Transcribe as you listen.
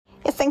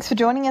Thanks for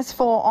joining us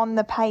for On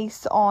the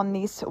Pace on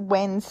this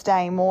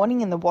Wednesday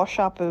morning in the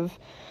wash-up of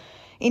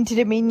Inter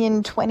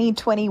Dominion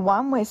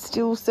 2021. We're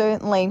still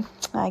certainly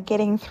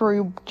getting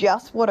through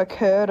just what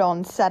occurred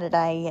on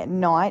Saturday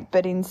night,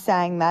 but in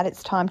saying that,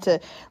 it's time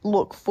to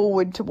look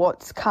forward to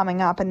what's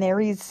coming up, and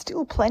there is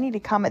still plenty to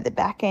come at the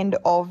back end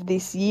of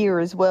this year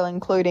as well,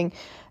 including,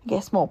 I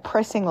guess more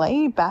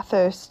pressingly,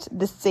 Bathurst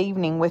this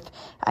evening with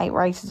 8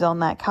 races on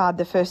that card,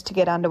 the first to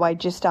get underway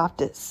just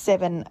after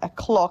 7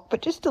 o'clock.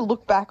 But just to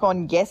look back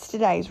on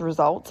yesterday's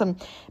results, and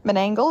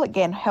Menangle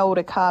again held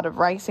a card of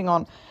racing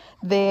on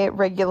their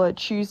regular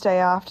Tuesday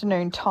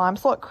afternoon time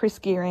slot. Chris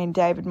Geary and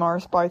David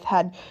Morris both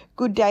had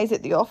good days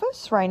at the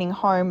office, reigning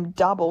home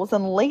doubles.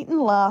 And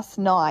Leeton last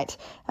night,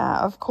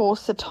 of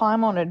course, the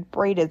time-honoured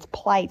Breeders'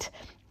 Plate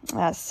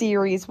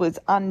series was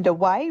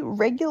underway,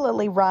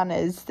 regularly run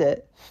as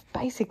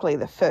basically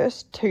the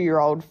first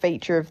 2-year-old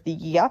feature of the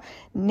year.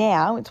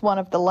 Now it's one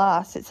of the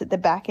last. It's at the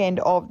back end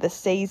of the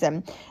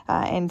season,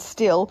 and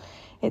still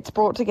it's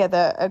brought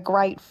together a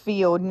great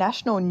field.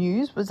 National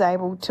News was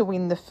able to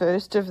win the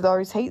first of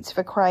those heats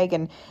for Craig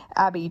and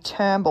Abby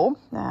Turnbull.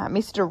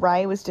 Mr.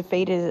 Ray was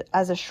defeated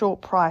as a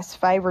short price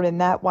favourite in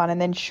that one, and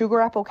then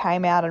Sugar Apple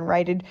came out and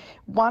rated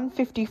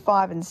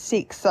 155 and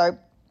 6. So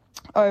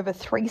over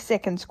 3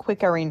 seconds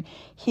quicker in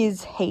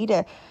his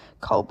heater.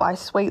 Colt by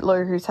Sweet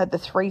Lou, who's had the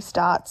 3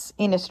 starts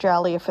in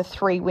Australia for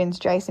 3 wins.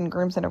 Jason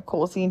Grimson, of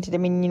course, the Inter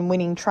Dominion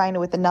winning trainer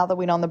with another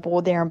win on the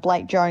board there, and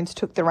Blake Jones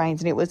took the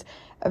reins, and it was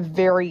a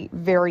very,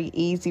 very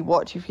easy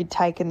watch if you'd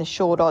taken the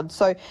short odds.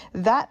 So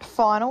that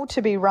final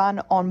to be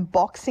run on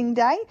Boxing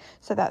Day,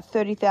 so that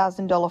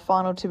 $30,000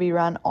 final to be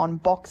run on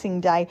Boxing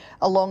Day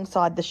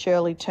alongside the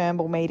Shirley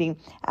Turnbull meeting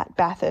at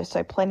Bathurst.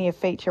 So plenty of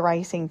feature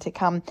racing to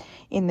come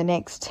in the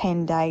next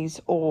 10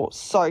 days or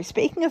so.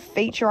 Speaking of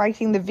feature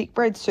racing, the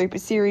Vicbred Super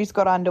Series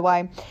got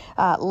underway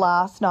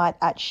last night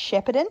at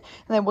Shepparton,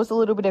 and there was a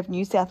little bit of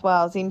New South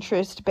Wales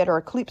interest. Better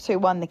Eclipse, who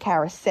won the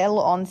carousel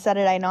on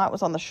Saturday night,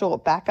 was on the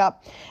short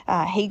backup.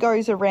 He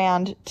goes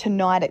around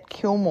tonight at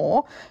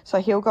Kilmore. So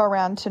he'll go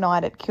around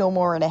tonight at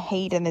Kilmore in a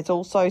heat, and there's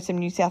also some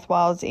New South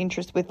Wales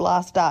interest with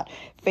last start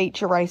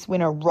feature race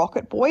winner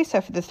Rocket Boy.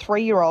 So for the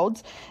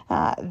 3-year-olds,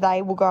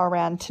 they will go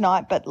around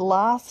tonight. But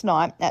last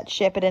night at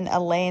Shepparton,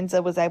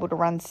 Alanza was able to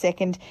run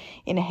second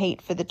in a heat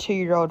for the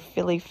 2-year-old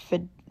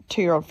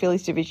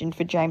fillies division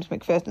for James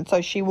McPherson. So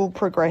she will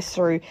progress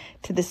through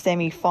to the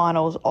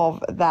semi-finals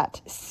of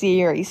that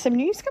series. Some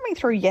news coming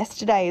through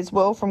yesterday as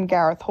well from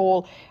Gareth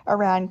Hall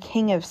around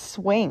King of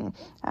Swing.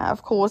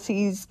 Of course,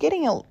 he's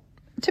getting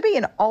to be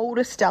an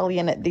older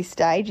stallion at this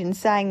stage, in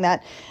saying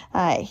that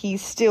he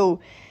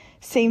still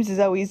seems as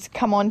though he's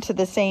come onto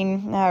the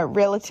scene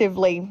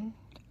relatively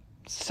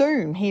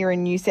soon here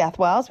in New South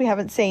Wales. We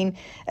haven't seen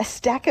a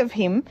stack of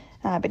him,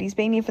 but he's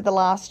been here for the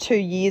last 2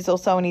 years or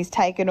so, and he's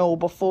taken all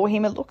before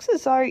him. It looks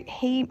as though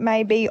he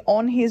may be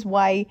on his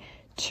way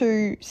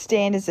to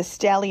stand as a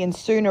stallion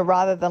sooner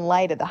rather than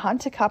later. The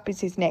Hunter Cup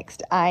is his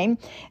next aim,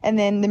 and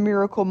then the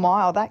Miracle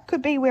Mile. That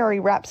could be where he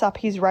wraps up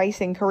his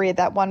racing career,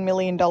 that $1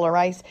 million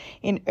race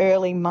in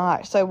early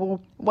March. So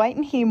we'll wait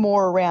and hear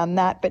more around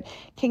that. But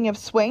King of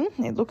Swing,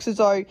 it looks as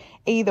though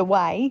either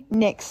way,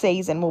 next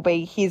season will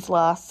be his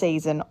last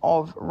season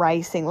of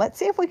racing. Let's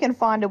see if we can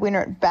find a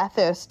winner at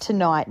Bathurst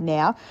tonight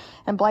now.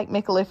 And Blake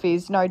Micallef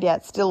is no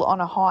doubt still on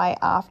a high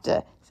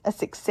after a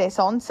success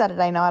on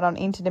Saturday night on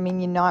Inter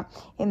Dominion night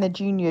in the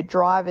junior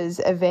drivers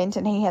event,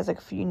 and he has a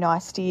few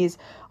nice steers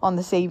on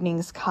this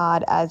evening's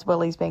card as well.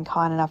 He's been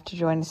kind enough to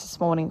join us this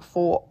morning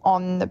for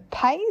On the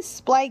Pace.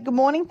 Blake, good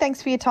morning.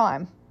 Thanks for your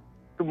time.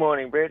 Good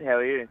morning, Brett. How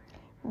are you?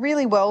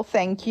 Really well,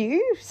 thank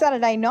you.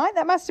 Saturday night,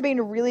 that must have been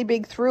a really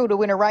big thrill to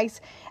win a race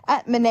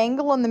at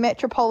Menangle on the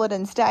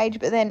Metropolitan stage,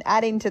 but then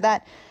add into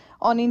that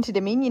on Inter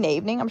Dominion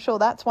evening. I'm sure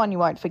that's one you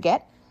won't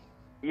forget.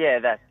 Yeah,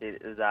 that's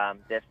it. It was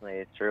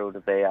definitely a thrill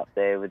to be up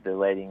there with the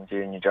leading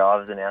junior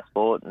drivers in our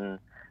sport, and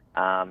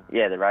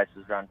the race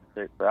was run to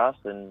suit for us,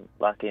 and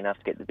lucky enough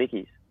to get the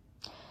bickies.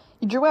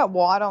 You drew out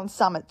wide on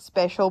Summit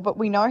Special, but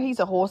we know he's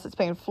a horse that's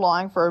been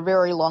flying for a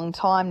very long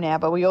time now,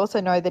 but we also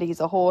know that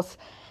he's a horse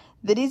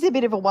that is a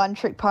bit of a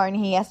one-trick pony.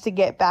 He has to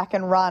get back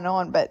and run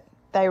on, but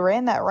they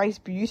ran that race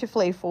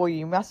beautifully for you.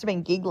 You must have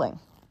been giggling.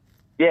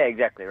 Yeah,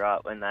 exactly right.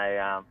 When they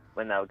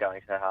were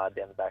going so hard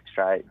down the back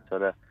straight,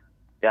 sort of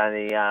the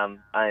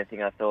only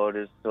thing I thought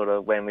is sort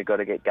of when we got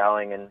to get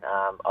going, and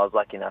I was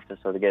lucky enough to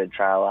sort of get a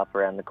trail up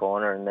around the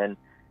corner and then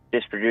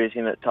just produce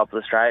him at the top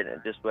of the straight, and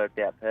it just worked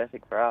out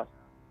perfect for us.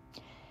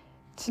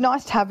 It's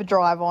nice to have a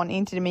drive on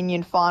Inter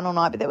Dominion final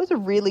night, but there was a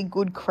really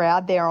good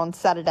crowd there on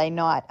Saturday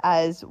night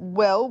as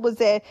well. Was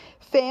there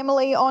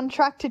family on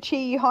track to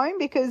cheer you home?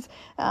 Because,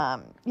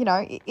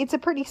 it's a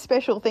pretty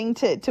special thing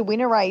to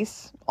win a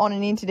race on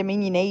an Inter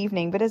Dominion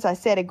evening. But as I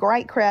said, a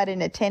great crowd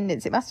in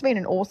attendance. It must have been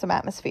an awesome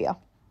atmosphere.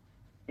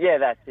 Yeah,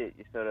 that's it.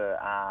 You sort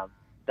of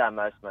done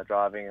most of my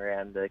driving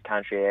around the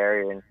country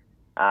area,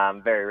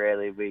 and very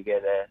rarely we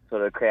get a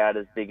sort of crowd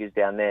as big as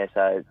down there.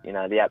 So,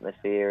 the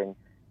atmosphere and,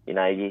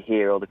 you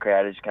hear all the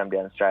crowd as you come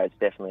down the straight. It's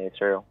definitely a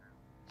thrill.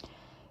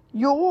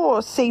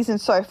 Your season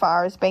so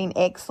far has been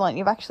excellent.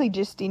 You've actually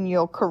just in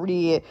your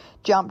career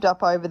jumped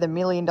up over the $1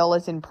 million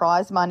in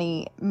prize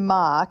money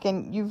mark,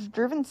 and you've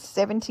driven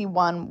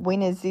 71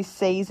 winners this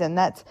season.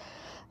 That's,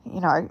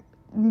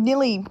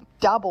 nearly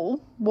double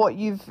what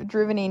you've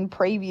driven in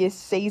previous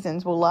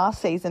seasons. Well,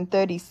 last season,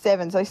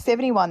 37. So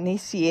 71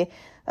 this year.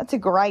 That's a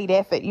great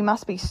effort. You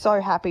must be so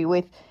happy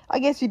with, I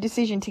guess, your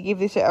decision to give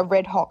this a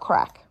red hot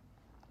crack.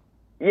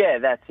 Yeah,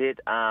 that's it.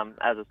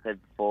 As I said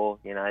before,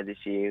 this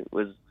year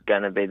was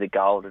going to be the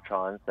goal to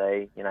try and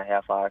see,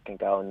 how far I can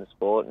go in the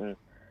sport. And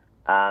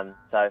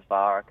so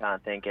far, I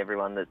can't thank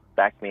everyone that's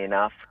backed me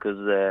enough because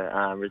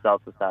the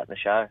results are starting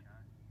to show.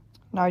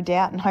 No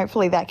doubt, and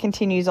hopefully that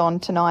continues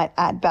on tonight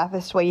at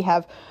Bathurst, where you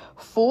have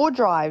 4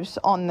 drives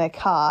on the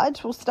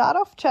card. We'll start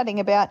off chatting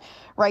about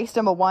race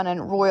number 1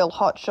 and Royal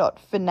Hotshot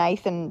for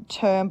Nathan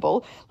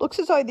Turnbull. Looks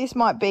as though this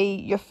might be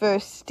your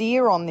first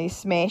steer on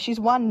this mare. She's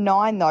won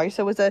 9 though,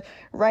 so it was a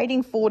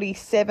rating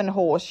 47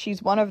 horse.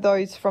 She's one of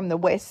those from the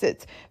west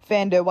that's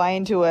found her way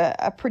into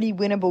a pretty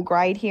winnable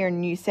grade here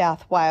in New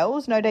South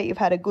Wales. No doubt you've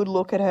had a good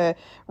look at her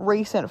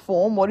recent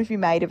form. What have you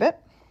made of it?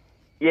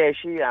 Yeah,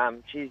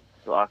 she's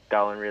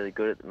going really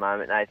good at the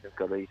moment. Nathan's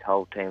got his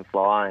whole team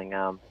flying.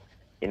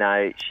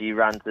 She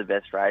runs the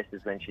best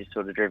races when she's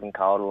sort of driven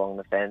cold along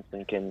the fence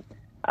and can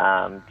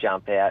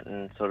jump out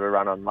and sort of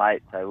run on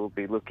late. So we'll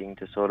be looking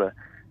to sort of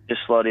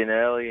just slot in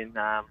early and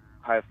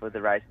hopefully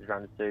the races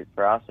run to suit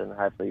for us, and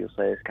hopefully you'll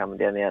see us coming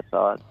down the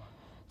outside.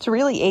 It's a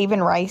really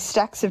even race,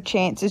 stacks of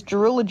chances.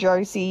 Jarula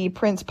Josie,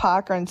 Prince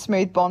Parker and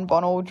Smooth Bon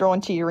Bon all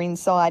drawn to your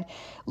inside.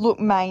 Look,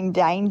 main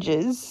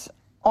dangers.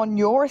 On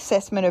your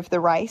assessment of the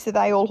race, are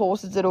they all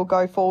horses that will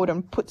go forward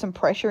and put some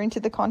pressure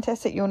into the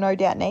contest that you'll no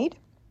doubt need?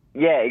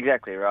 Yeah,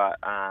 exactly right.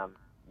 I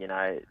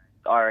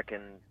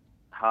reckon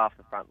half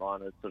the front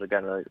line is sort of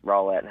going to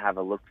roll out and have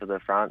a look for the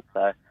front.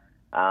 So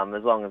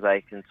as long as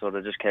they can sort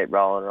of just keep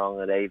rolling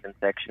along at even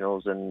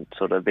sectionals and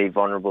sort of be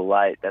vulnerable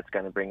late, that's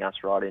going to bring us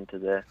right into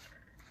the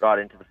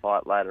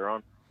fight later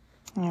on.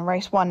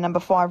 Race 1, number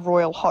 5,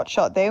 Royal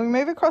Hotshot there. We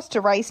move across to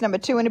race number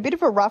 2, and a bit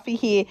of a roughie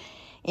here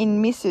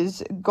in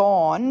Mrs.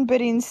 Gone, but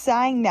in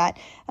saying that,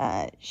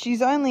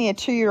 she's only a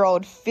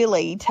 2-year-old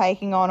filly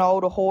taking on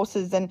older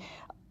horses, and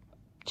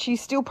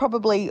she's still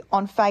probably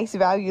on face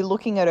value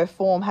looking at her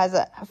form, has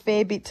a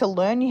fair bit to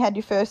learn. You had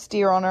your first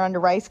steer on her under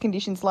race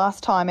conditions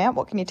last time out.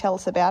 What can you tell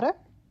us about her?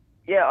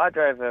 Yeah, I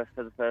drove her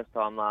for the first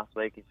time last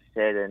week, as you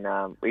said,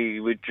 and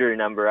we drew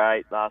number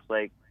 8 last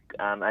week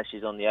as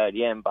she's on the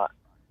ODM, but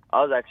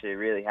I was actually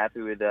really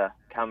happy with her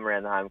come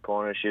around the home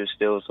corner. She was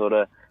still sort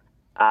of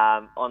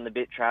on the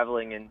bit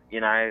travelling, and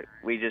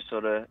we just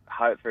sort of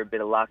hoped for a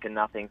bit of luck and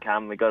nothing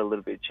come. We got a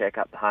little bit of check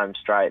up the home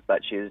straight,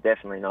 but she was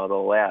definitely not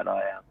all out.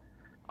 I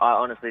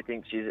honestly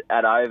think she's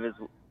at overs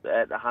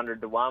at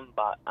 100 to 1,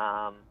 but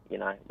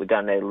we're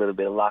going to need a little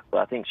bit of luck, but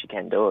I think she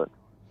can do it.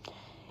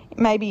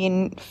 Maybe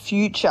in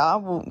future,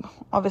 we'll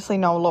obviously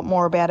know a lot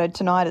more about her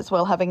tonight as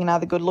well, having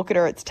another good look at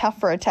her. It's tough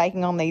for her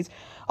taking on these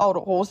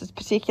older horses,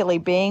 particularly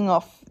being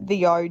off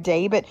the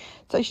OD, but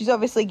so she's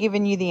obviously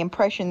given you the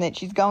impression that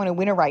she's going to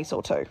win a race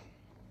or two.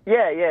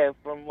 Yeah.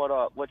 From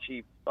what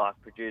she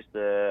produced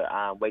the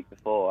week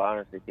before, I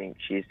honestly think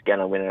she's going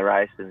to win a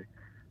race, and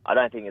I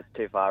don't think it's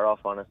too far off.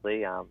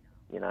 Honestly,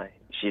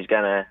 she's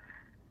going to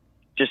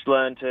just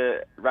learn to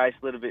race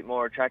a little bit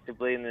more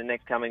attractively in the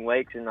next coming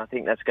weeks, and I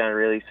think that's going to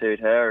really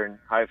suit her, and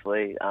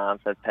hopefully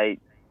for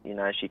Pete,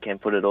 she can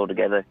put it all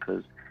together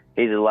because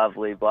he's a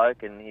lovely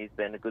bloke and he's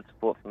been a good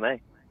support for me.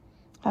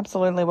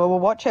 Absolutely. Well, we'll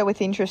watch her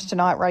with interest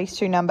tonight. Race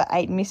 2, number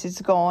 8,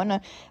 Mrs. Gone.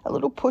 A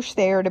little push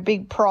there at a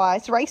big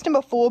price. Race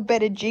number 4,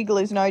 Better Jiggle,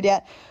 is no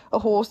doubt a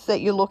horse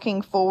that you're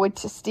looking forward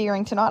to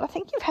steering tonight. I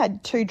think you've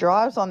had 2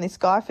 drives on this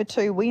guy for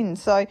 2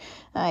 wins, so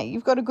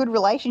you've got a good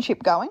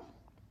relationship going.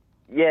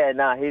 Yeah,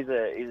 no, he's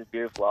a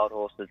beautiful old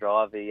horse to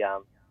drive. He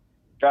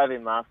drove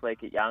him last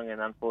week at Young, and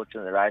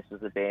unfortunately the race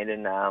was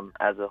abandoned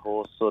as the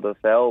horse sort of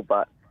fell,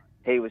 but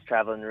he was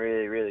travelling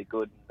really, really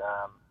good.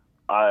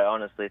 I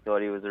honestly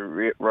thought he was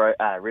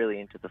really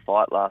into the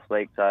fight last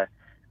week, so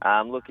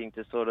I'm looking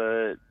to sort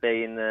of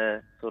be in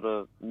the sort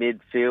of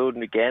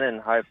midfield again,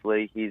 and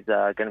hopefully he's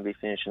going to be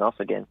finishing off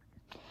again.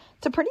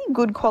 It's a pretty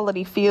good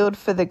quality field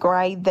for the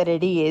grade that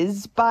it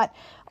is, but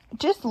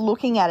just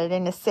looking at it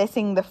and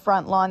assessing the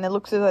front line, there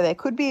looks as though there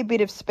could be a bit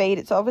of speed.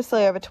 It's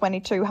obviously over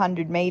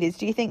 2,200 metres.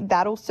 Do you think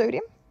that'll suit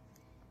him?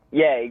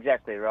 Yeah,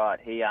 exactly right.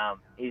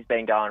 He's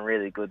been going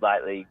really good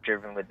lately,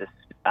 driven with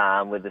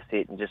the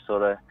sit and just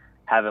sort of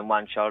having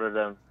one shot at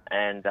him.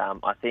 And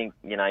I think,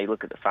 you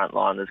look at the front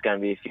line, there's going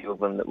to be a few of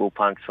them that will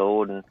punch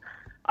forward. And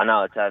I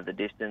know it's over the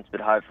distance,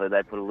 but hopefully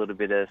they put a little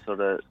bit of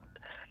sort of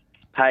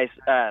pace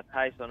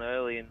on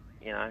early, and,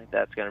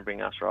 that's going to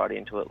bring us right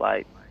into it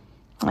late.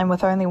 And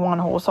with only one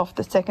horse off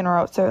the second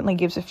row, it certainly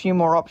gives a few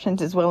more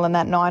options as well in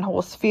that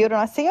 9-horse field.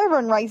 And I see over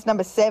in race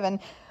number 7,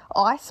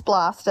 Ice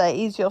Blaster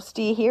is your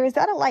steer here. Is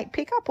that a late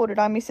pickup, or did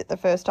I miss it the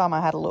first time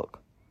I had a look?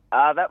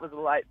 That was a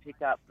late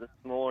pickup this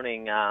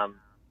morning.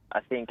 I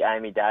think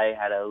Amy Day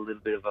had a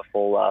little bit of a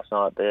fall last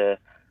night. The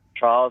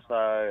trial.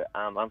 So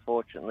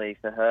unfortunately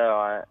for her,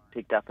 I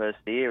picked up her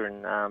steer,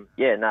 and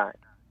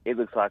it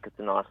looks like it's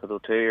a nice little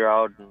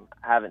 2-year-old, and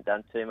I haven't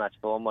done too much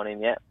form on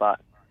him yet, but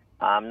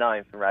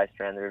knowing from racing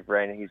around the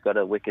Riverina, he's got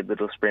a wicked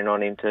little sprint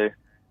on him too.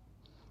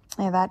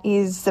 Yeah, that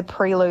is the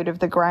prelude of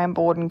the Graham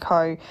Borden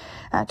Co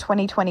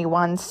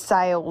 2021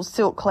 sales.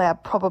 Silk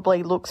Cloud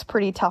probably looks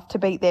pretty tough to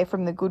beat there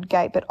from the good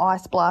gate, but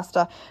Ice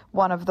Blaster,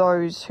 one of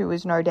those who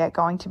is no doubt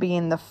going to be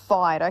in the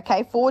fight.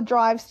 Okay, 4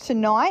 drives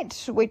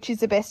tonight. Which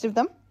is the best of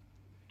them?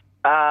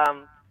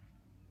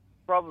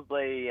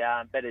 Probably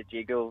Better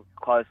Jiggle,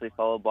 closely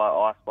followed by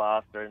Ice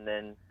Blaster, and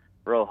then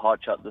Royal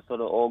Hot Shot. They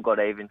sort of all got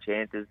even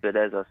chances, but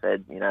as I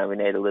said, we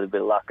need a little bit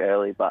of luck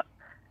early, but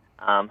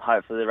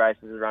hopefully the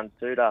races will run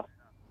suit us.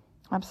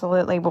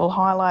 Absolutely. We'll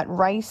highlight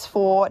race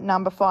 4,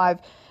 number 5,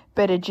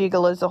 Better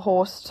Jiggle as a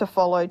horse to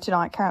follow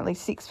tonight, currently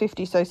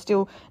 $6.50, so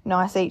still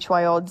nice each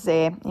way odds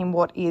there in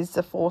what is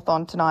the 4th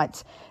on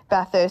tonight's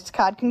Bathurst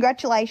card.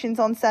 Congratulations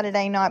on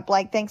Saturday night,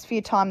 Blake. Thanks for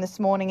your time this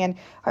morning, and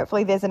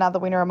hopefully there's another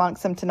winner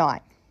amongst them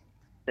tonight.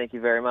 Thank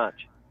you very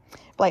much.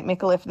 Blake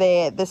Micallef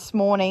there this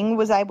morning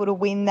was able to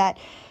win that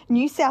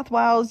New South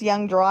Wales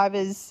Young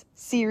Drivers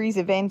Series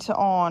event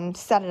on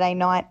Saturday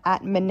night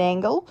at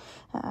Menangle,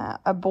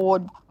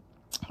 aboard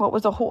what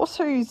was a horse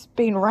who's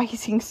been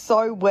racing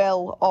so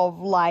well of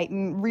late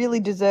and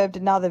really deserved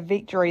another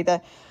victory. The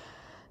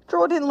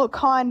draw didn't look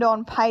kind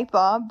on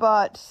paper,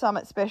 but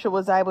Summit Special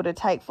was able to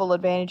take full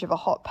advantage of a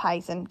hot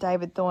pace, and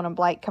David Thorne and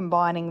Blake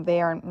combining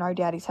there, and no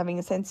doubt he's having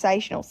a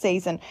sensational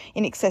season,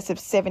 in excess of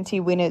 70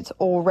 winners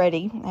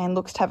already, and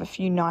looks to have a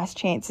few nice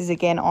chances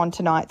again on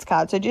tonight's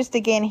card. So just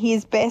again,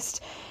 his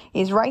best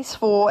is race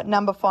 4,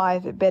 number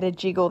 5, Better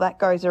Jiggle. That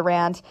goes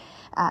around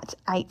at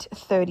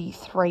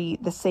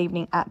 8:33 this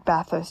evening at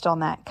Bathurst on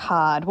that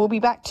card. We'll be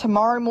back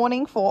tomorrow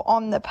morning for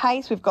On the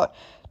Pace. We've got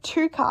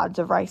 2 cards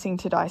of racing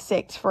to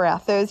dissect for our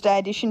Thursday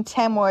edition,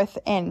 Tamworth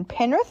and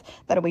Penrith.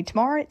 That'll be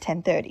tomorrow at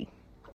 10:30.